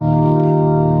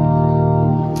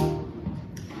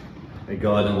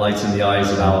God enlighten the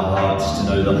eyes of our hearts to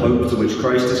know the hope to which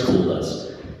Christ has called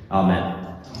us. Amen.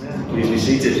 Amen. Please be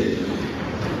seated.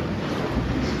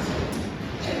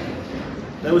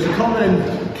 There was a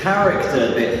common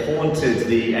character that haunted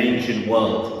the ancient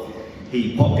world.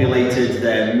 He populated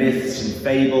their myths and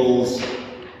fables.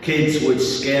 Kids would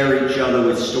scare each other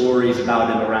with stories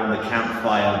about him around the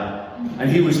campfire. And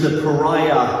he was the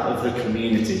pariah of the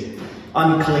community.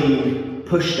 Unclean,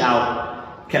 pushed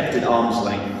out, kept at arm's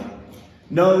length.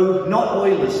 No, not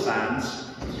Oilers fans.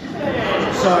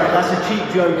 Sorry, that's a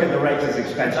cheap joke at the Raiders'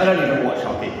 expense. I don't even watch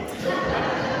hockey.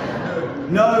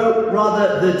 No,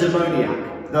 rather the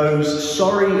demoniac. Those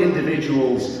sorry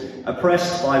individuals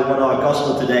oppressed by what our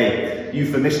gospel today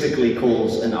euphemistically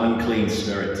calls an unclean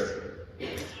spirit.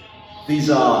 These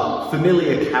are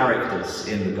familiar characters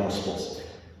in the Gospels.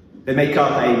 They make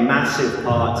up a massive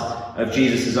part of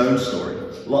Jesus' own story.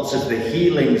 Lots of the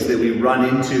healings that we run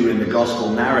into in the Gospel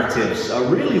narratives are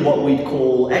really what we'd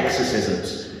call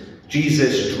exorcisms,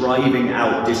 Jesus driving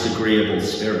out disagreeable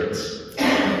spirits.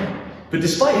 But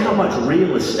despite how much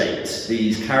real estate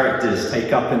these characters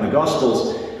take up in the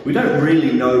Gospels, we don't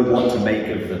really know what to make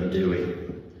of them, do we?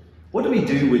 What do we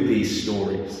do with these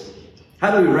stories?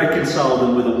 How do we reconcile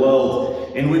them with a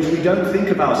world in which we don't think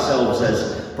of ourselves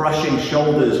as brushing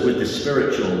shoulders with the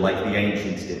spiritual like the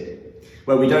ancients did?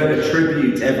 Where we don't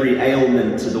attribute every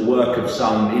ailment to the work of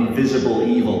some invisible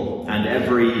evil and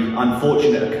every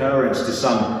unfortunate occurrence to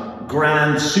some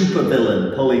grand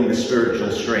supervillain pulling the spiritual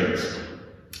strings.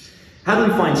 How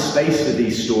do we find space for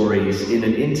these stories in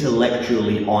an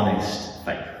intellectually honest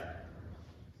faith?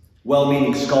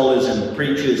 Well-meaning scholars and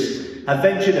preachers have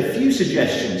ventured a few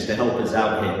suggestions to help us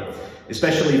out here,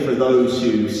 especially for those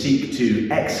who seek to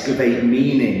excavate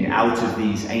meaning out of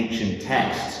these ancient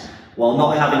texts, while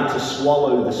not having to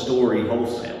swallow the story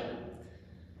wholesale.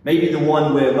 Maybe the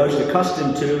one we're most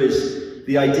accustomed to is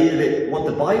the idea that what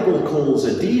the Bible calls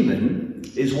a demon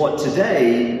is what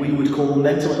today we would call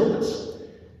mental illness.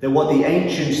 That what the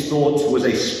ancients thought was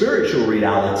a spiritual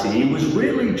reality was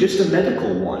really just a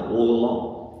medical one all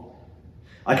along.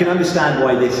 I can understand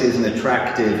why this is an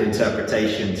attractive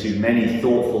interpretation to many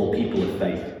thoughtful people of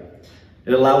faith.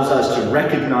 It allows us to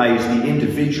recognize the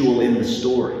individual in the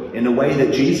story in a way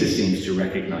that Jesus seems to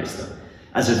recognize them,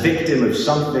 as a victim of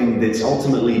something that's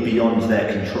ultimately beyond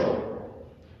their control.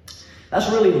 That's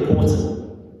really important.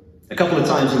 A couple of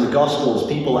times in the Gospels,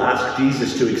 people ask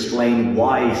Jesus to explain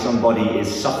why somebody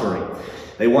is suffering.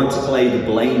 They want to play the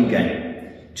blame game,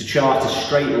 to chart a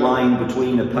straight line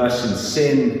between a person's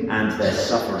sin and their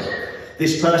suffering.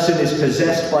 This person is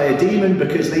possessed by a demon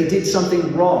because they did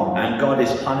something wrong and God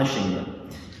is punishing them.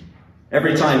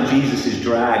 Every time Jesus is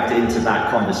dragged into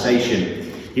that conversation,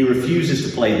 he refuses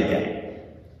to play the game.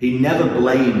 He never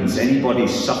blames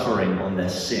anybody's suffering on their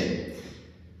sin.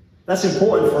 That's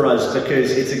important for us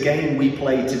because it's a game we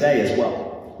play today as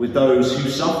well, with those who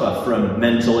suffer from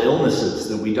mental illnesses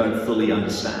that we don't fully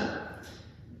understand.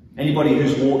 Anybody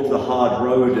who's walked the hard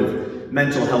road of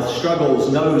mental health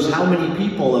struggles knows how many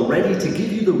people are ready to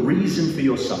give you the reason for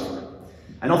your suffering.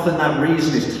 And often that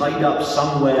reason is tied up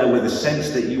somewhere with a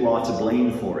sense that you are to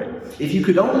blame for it. If you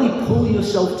could only pull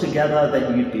yourself together,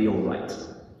 then you'd be all right.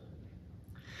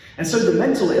 And so the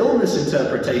mental illness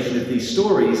interpretation of these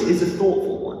stories is a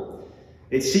thoughtful one.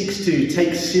 It seeks to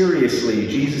take seriously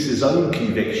Jesus' own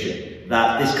conviction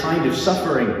that this kind of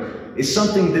suffering is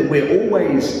something that we're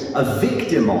always a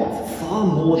victim of, far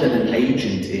more than an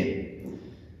agent in.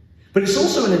 But it's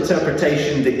also an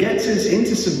interpretation that gets us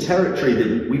into some territory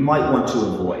that we might want to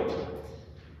avoid.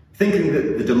 Thinking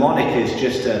that the demonic is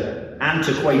just an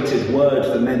antiquated word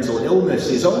for mental illness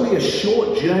is only a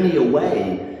short journey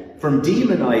away from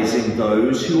demonizing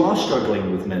those who are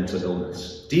struggling with mental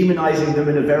illness, demonizing them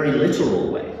in a very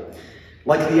literal way.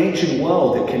 Like the ancient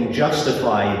world that can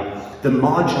justify the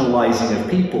marginalizing of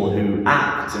people who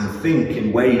act and think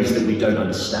in ways that we don't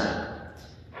understand.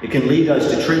 It can lead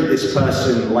us to treat this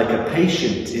person like a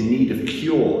patient in need of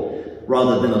cure,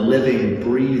 rather than a living,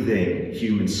 breathing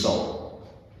human soul.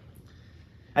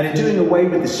 And in doing away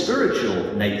with the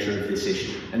spiritual nature of this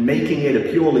issue and making it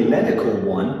a purely medical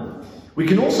one, we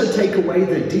can also take away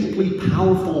the deeply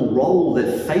powerful role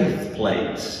that faith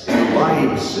plays in the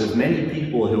lives of many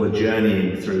people who are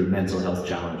journeying through mental health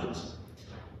challenges.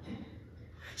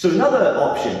 So another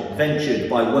option ventured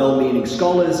by well-meaning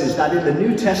scholars is that in the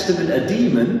New Testament, a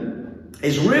demon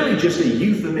is really just a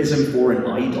euphemism for an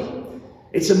idol.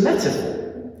 It's a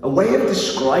metaphor, a way of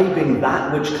describing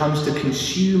that which comes to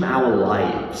consume our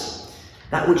lives,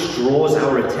 that which draws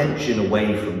our attention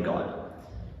away from God.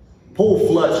 Paul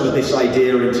flirts with this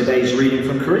idea in today's reading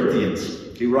from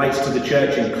Corinthians. He writes to the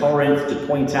church in Corinth to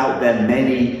point out their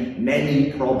many,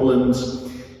 many problems.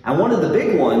 And one of the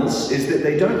big ones is that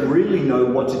they don't really know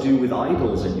what to do with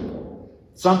idols anymore.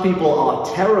 Some people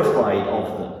are terrified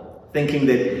of them, thinking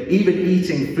that even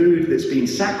eating food that's been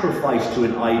sacrificed to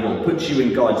an idol puts you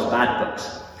in God's bad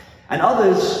books. And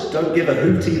others don't give a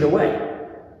hoot either way.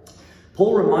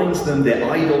 Paul reminds them that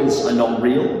idols are not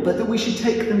real, but that we should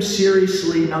take them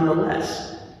seriously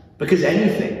nonetheless, because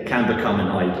anything can become an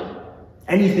idol.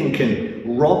 Anything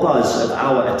can rob us of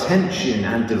our attention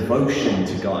and devotion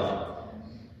to God.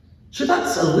 So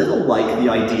that's a little like the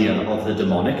idea of the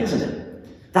demonic, isn't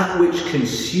it? That which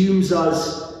consumes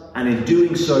us and in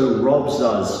doing so robs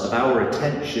us of our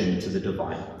attention to the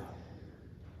divine.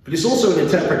 But it's also an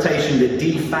interpretation that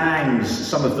defangs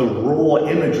some of the raw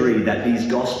imagery that these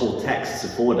gospel texts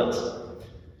afford us.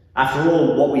 After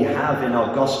all, what we have in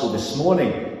our gospel this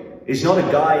morning is not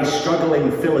a guy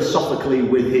struggling philosophically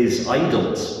with his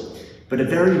idols, but a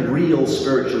very real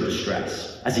spiritual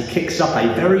distress as he kicks up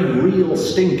a very real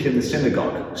stink in the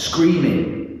synagogue,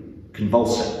 screaming,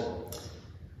 convulsing.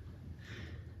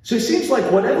 So it seems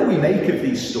like whatever we make of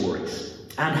these stories,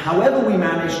 and however we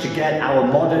manage to get our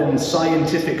modern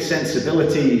scientific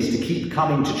sensibilities to keep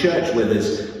coming to church with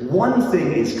us, one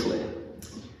thing is clear.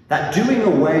 That doing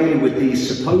away with these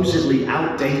supposedly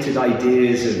outdated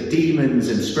ideas of demons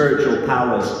and spiritual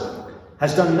powers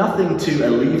has done nothing to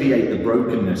alleviate the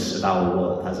brokenness of our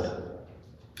world, has it?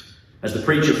 As the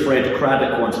preacher Fred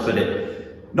Craddock once put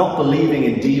it, not believing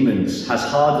in demons has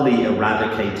hardly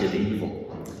eradicated evil.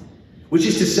 Which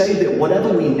is to say that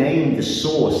whatever we name the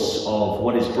source of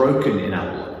what is broken in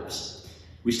our lives,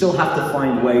 we still have to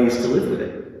find ways to live with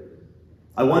it.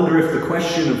 I wonder if the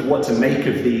question of what to make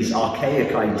of these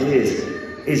archaic ideas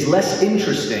is less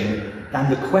interesting than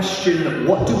the question,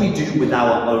 what do we do with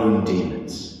our own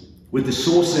demons, with the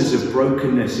sources of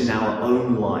brokenness in our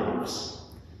own lives?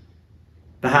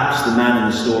 Perhaps the man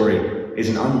in the story is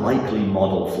an unlikely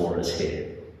model for us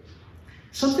here.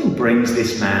 Something brings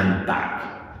this man back.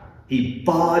 He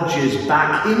barges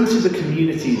back into the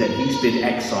community that he's been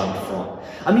exiled from.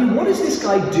 I mean, what is this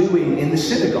guy doing in the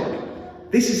synagogue?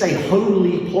 This is a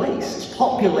holy place. It's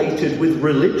populated with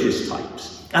religious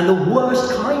types, and the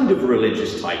worst kind of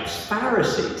religious types,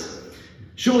 Pharisees.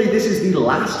 Surely this is the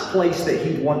last place that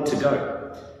he'd want to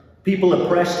go. People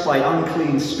oppressed by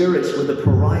unclean spirits were the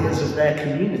pariahs of their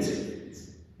community.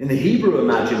 In the Hebrew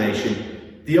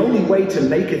imagination, the only way to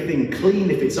make a thing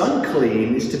clean if it's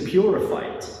unclean is to purify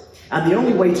it. And the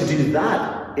only way to do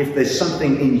that, if there's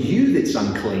something in you that's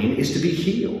unclean, is to be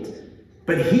healed.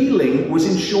 But healing was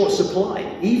in short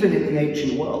supply, even in the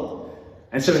ancient world.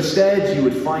 And so instead, you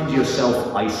would find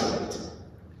yourself isolated,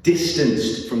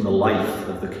 distanced from the life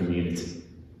of the community.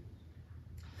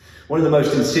 One of the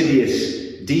most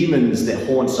insidious demons that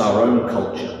haunts our own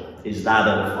culture is that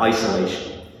of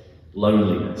isolation,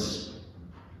 loneliness.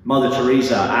 Mother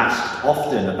Teresa, asked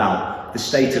often about the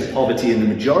state of poverty in the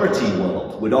majority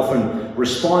world, would often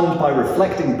respond by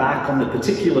reflecting back on the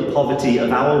particular poverty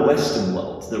of our Western world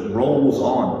that rolls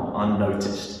on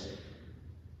unnoticed.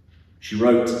 She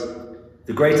wrote,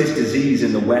 "The greatest disease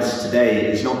in the West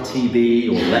today is not TB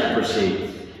or leprosy,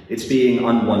 it's being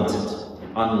unwanted,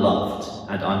 unloved,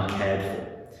 and uncared for.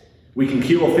 We can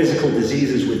cure physical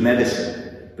diseases with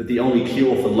medicine, but the only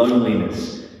cure for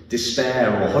loneliness,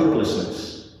 despair, or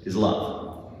hopelessness is love.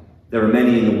 There are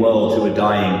many in the world who are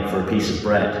dying for a piece of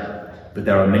bread, but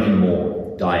there are many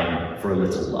more dying for a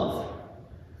little love."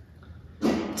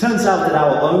 It turns out that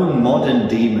our own modern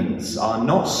demons are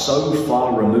not so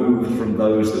far removed from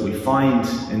those that we find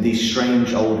in these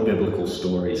strange old biblical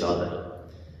stories, are they?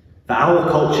 For our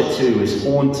culture too is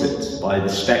haunted by the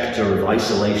spectre of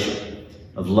isolation,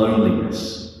 of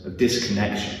loneliness, of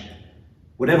disconnection.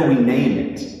 Whatever we name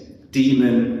it,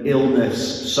 demon,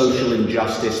 illness, social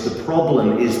injustice, the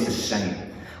problem is the same.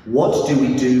 What do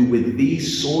we do with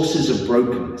these sources of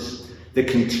brokenness that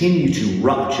continue to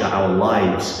rupture our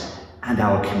lives and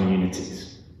our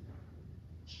communities?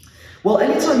 Well,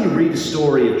 anytime you read a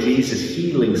story of Jesus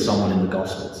healing someone in the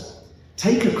Gospels,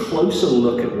 take a closer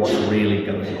look at what's really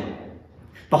going on.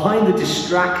 Behind the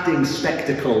distracting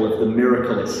spectacle of the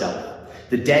miracle itself,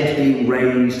 the dead being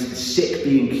raised, the sick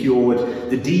being cured,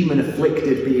 the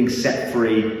demon-afflicted being set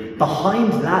free,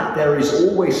 behind that there is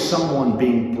always someone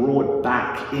being brought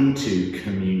back into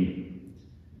communion.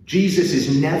 Jesus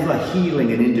is never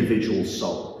healing an individual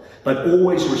soul, but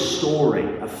always restoring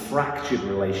a fractured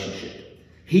relationship,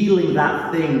 healing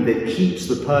that thing that keeps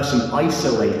the person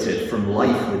isolated from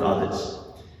life with others.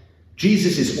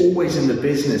 Jesus is always in the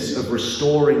business of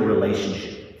restoring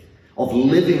relationship, of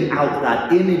living out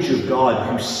that image of God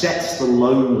who sets the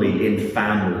lonely in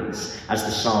families, as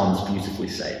the Psalms beautifully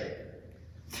say.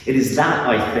 It is that,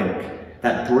 I think,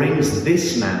 that brings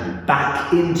this man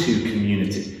back into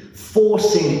community,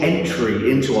 forcing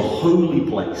entry into a holy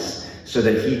place so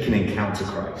that he can encounter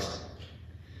Christ.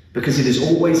 Because it is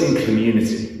always in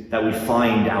community that we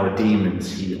find our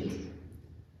demons healed.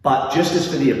 But just as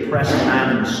for the oppressed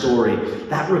man in the story,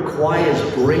 that requires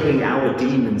bringing our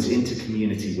demons into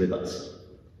community with us.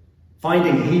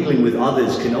 Finding healing with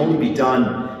others can only be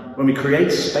done when we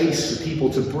create space for people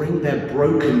to bring their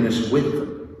brokenness with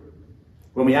them.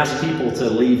 When we ask people to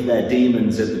leave their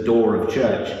demons at the door of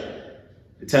church,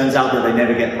 it turns out that they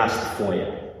never get past the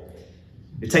foyer.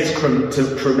 It takes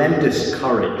tremendous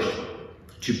courage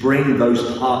to bring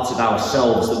those parts of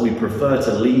ourselves that we prefer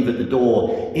to leave at the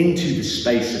door into the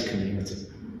space of community.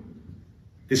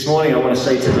 This morning I want to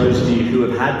say to those of you who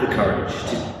have had the courage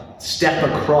to step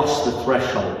across the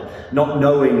threshold, not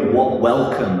knowing what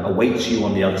welcome awaits you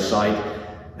on the other side,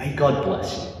 may God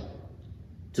bless you.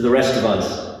 To the rest of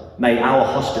us, may our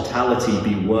hospitality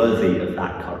be worthy of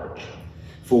that courage.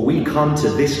 For we come to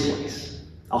this place,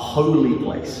 a holy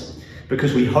place,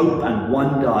 because we hope and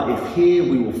wonder if here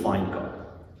we will find God.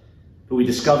 But we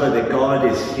discover that God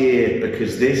is here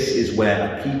because this is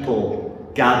where a people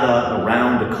gather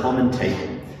around a common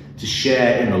table to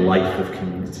share in the life of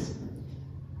community.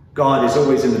 God is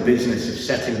always in the business of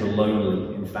setting the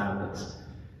lonely in families.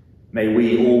 May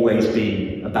we always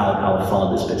be about our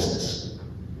Father's business.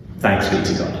 Thanks be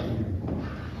to God.